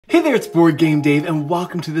Hey there, it's BoardGameDave, and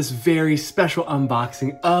welcome to this very special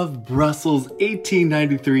unboxing of Brussels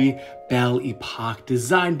 1893 Belle Époque,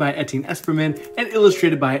 designed by Etienne Esperman and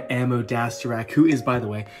illustrated by Amo Dastarac, who is, by the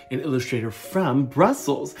way, an illustrator from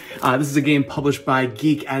Brussels. This is a game published by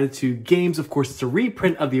Geek Attitude Games. Of course, it's a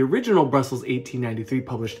reprint of the original Brussels 1893,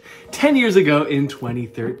 published 10 years ago in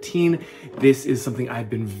 2013. This is something I've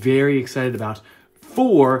been very excited about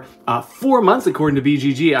for 4 months, according to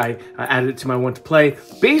BGG. I added it to my want to play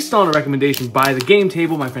based on a recommendation by the Game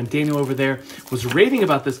Table. My friend Daniel over there was raving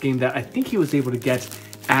about this game that I think he was able to get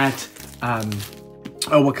at,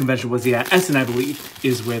 what convention was he at? Essen, I believe,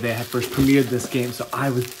 is where they had first premiered this game. So I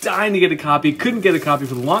was dying to get a copy, couldn't get a copy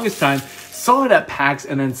for the longest time, saw it at PAX,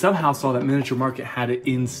 and then somehow saw that Miniature Market had it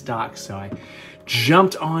in stock. So I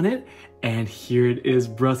jumped on it. And here it is,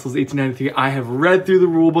 Brussels 1893. I have read through the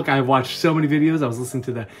rulebook. I have watched so many videos. I was listening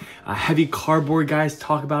to the Heavy Cardboard guys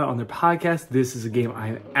talk about it on their podcast. This is a game I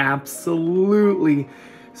am absolutely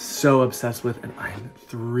so obsessed with, and I am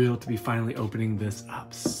thrilled to be finally opening this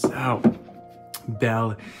up. So,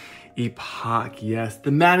 Belle Époque, yes.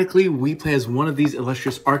 Thematically, we play as one of these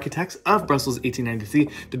illustrious architects of Brussels 1893,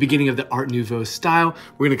 the beginning of the Art Nouveau style.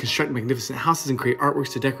 We're going to construct magnificent houses and create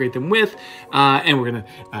artworks to decorate them with, and we're going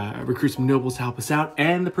to recruit some nobles to help us out,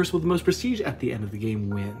 and the person with the most prestige at the end of the game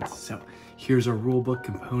wins. So here's our rulebook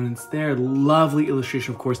components there. Lovely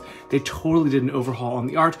illustration, of course. They totally did an overhaul on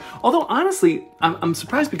the art, although honestly, I'm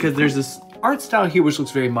surprised because there's this art style here which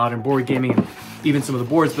looks very modern board gaming, and even some of the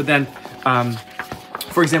boards, but then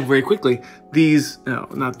for example, very quickly, these, no,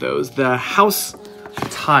 not those, the house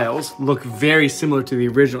tiles look very similar to the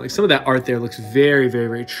original. Like some of that art there looks very, very,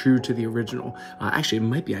 very true to the original. Actually, it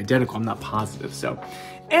might be identical, I'm not positive. So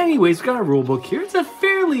anyways, we've got our rule book here. It's a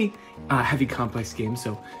fairly heavy, complex game,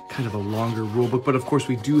 so kind of a longer rule book. But of course,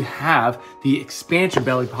 we do have the expansion,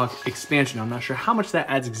 Belle Époque expansion. I'm not sure how much that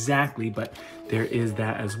adds exactly, but there is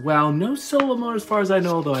that as well. No solo mode as far as I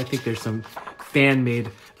know, although I think there's some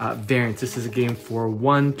fan-made variants. This is a game for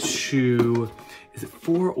 1 to, is it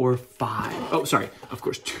 4 or 5? Oh, sorry, of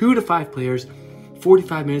course, 2 to 5 players,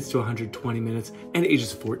 45 minutes to 120 minutes, and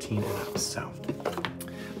ages 14 and up. So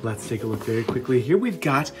let's take a look very quickly here. We've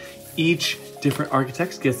got each different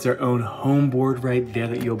architect gets their own home board right there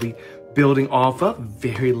that you'll be building off of.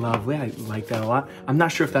 Very lovely. I like that a lot. I'm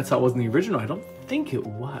not sure if that's how it was in the original. I don't think it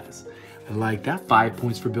was. I like that. 5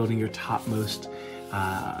 points for building your topmost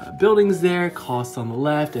buildings there. Cost on the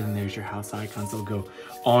left, and there's your house icons. They'll go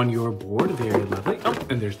on your board. Very lovely. Oh,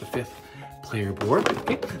 and there's the 5th player board.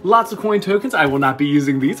 Okay. Lots of coin tokens. I will not be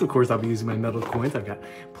using these. Of course, I'll be using my metal coins. I've got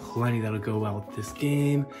plenty that'll go well with this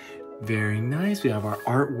game. Very nice. We have our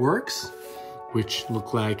artworks, which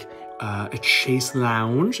look like a chaise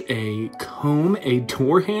lounge, a comb, a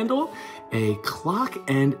door handle, a clock,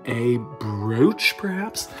 and a brooch,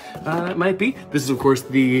 perhaps, it might be. This is, of course,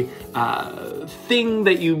 the thing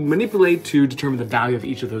that you manipulate to determine the value of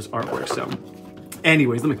each of those artworks. So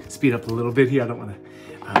anyways, let me speed up a little bit here. I don't want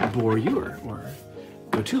to bore you or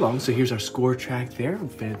go too long. So here's our score track there.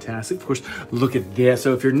 Fantastic. Of course, look at this.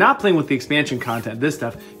 So if you're not playing with the expansion content, this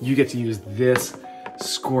stuff, you get to use this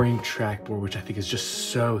scoring track board, which I think is just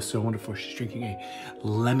so wonderful. She's drinking a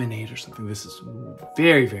lemonade or something. This is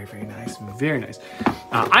very, very, very nice. Very nice.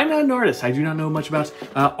 I'm not an artist. I do not know much about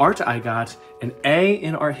art. I got an A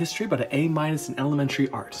in art history, but an A- in elementary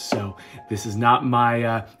art. So this is not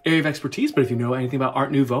my area of expertise, but if you know anything about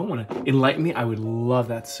Art Nouveau, want to enlighten me, I would love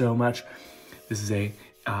that so much. This is a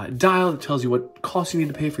dial that tells you what costs you need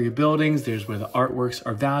to pay for your buildings. There's where the artworks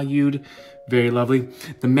are valued. Very lovely.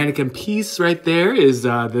 The mannequin piece right there is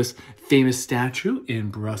this famous statue in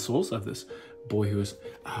Brussels of this boy who is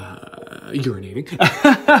urinating.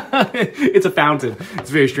 It's a fountain. It's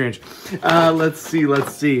very strange. Let's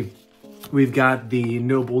see. We've got the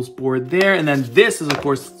nobles board there, and then this is, of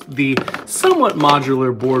course, the somewhat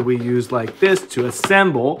modular board we use like this to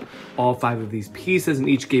assemble all 5 of these pieces. In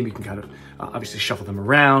each game, you can kind of obviously shuffle them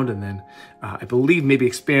around, and then I believe maybe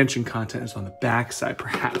expansion content is on the back side,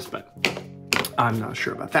 perhaps, but I'm not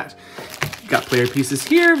sure about that. Got player pieces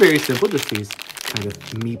here, very simple, just these kind of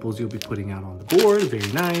meeples you'll be putting out on the board.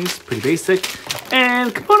 Very nice, pretty basic.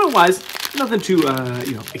 And component-wise, nothing too,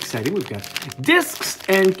 exciting. We've got discs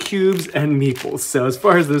and cubes and meeples. So as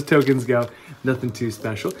far as those tokens go, nothing too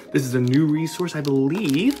special. This is a new resource, I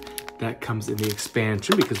believe, that comes in the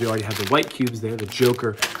expansion because we already have the white cubes there, the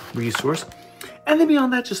Joker resource. And then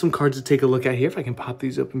beyond that, just some cards to take a look at here. If I can pop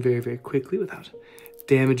these open very, very quickly without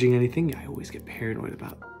damaging anything. I always get paranoid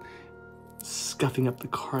about scuffing up the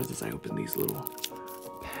cards as I open these little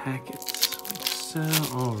packets. Like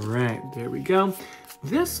so, all right, there we go.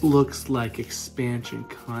 This looks like expansion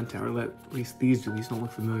content, or at least these do. These don't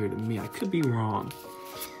look familiar to me. I could be wrong.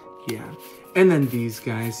 Yeah. And then these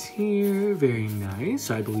guys here, very nice.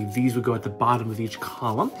 So I believe these would go at the bottom of each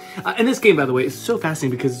column. And this game, by the way, is so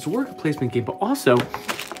fascinating because it's a worker placement game, but also,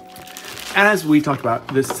 as we talked about,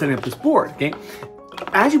 this setting up this board, okay?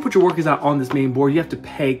 As you put your workers out on this main board, you have to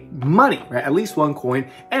pay money, right? At least 1 coin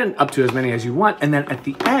and up to as many as you want. And then at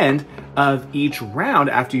the end of each round,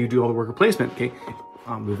 after you do all the worker placement, okay?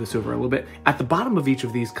 I'll move this over a little bit. At the bottom of each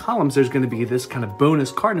of these columns, there's going to be this kind of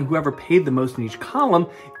bonus card, and whoever paid the most in each column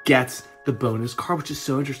gets the bonus card, which is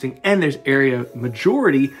so interesting. And there's area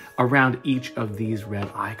majority around each of these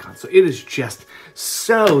red icons. So it is just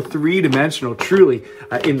so three-dimensional, truly,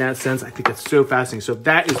 in that sense. I think it's so fascinating. So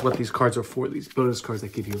that is what these cards are for, these bonus cards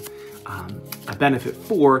that give you a benefit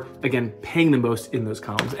for, again, paying the most in those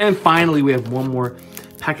columns. And finally, we have one more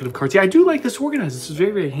packet of cards. Yeah, I do like this organized. This is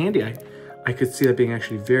very, very handy. I could see that being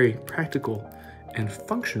actually very practical and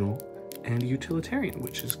functional and utilitarian,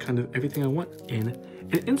 which is kind of everything I want in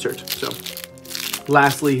an insert. So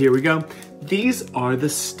lastly, here we go. These are the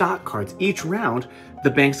stock cards. Each round, the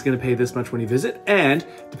bank's gonna pay this much when you visit, and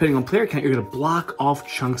depending on player count, you're gonna block off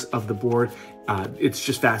chunks of the board. It's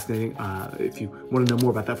just fascinating. If you wanna know more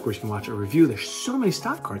about that, of course, you can watch a review. There's so many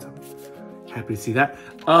stock cards. I'm happy to see that.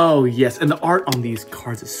 Oh yes, and the art on these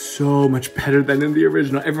cards is so much better than in the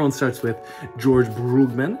original. Everyone starts with George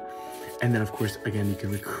Brugman. And then of course, again, you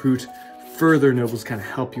can recruit further nobles, kind of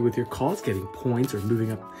help you with your calls, getting points or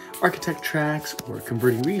moving up architect tracks or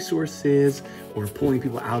converting resources or pulling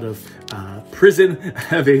people out of prison,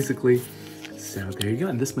 basically. So there you go.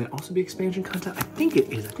 And this might also be expansion content. I think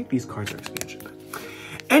it is. I think these cards are expansion.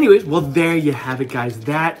 Anyways, well, there you have it, guys.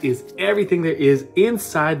 That is everything there is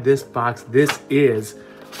inside this box. This is,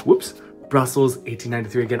 whoops, Brussels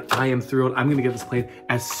 1893. Again, I am thrilled. I'm going to get this played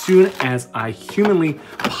as soon as I humanly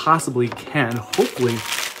possibly can. Hopefully,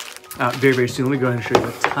 very, very soon. Let me go ahead and show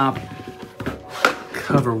you the top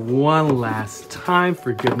cover one last time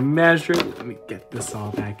for good measure. Let me get this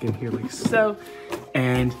all back in here like so.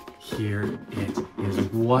 And here it is.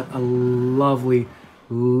 What a lovely,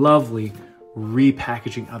 lovely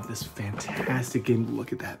repackaging of this fantastic game.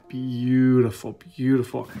 Look at that. Beautiful,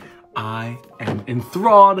 beautiful. I am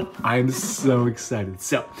enthralled. I'm so excited.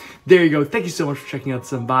 So there you go. Thank you so much for checking out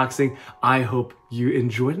this unboxing. I hope you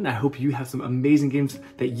enjoyed it, and I hope you have some amazing games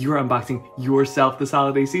that you're unboxing yourself this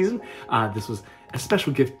holiday season. This was a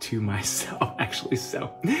special gift to myself, actually.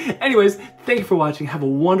 So anyways, thank you for watching. Have a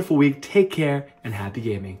wonderful week. Take care and happy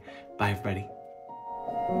gaming. Bye,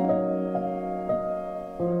 everybody.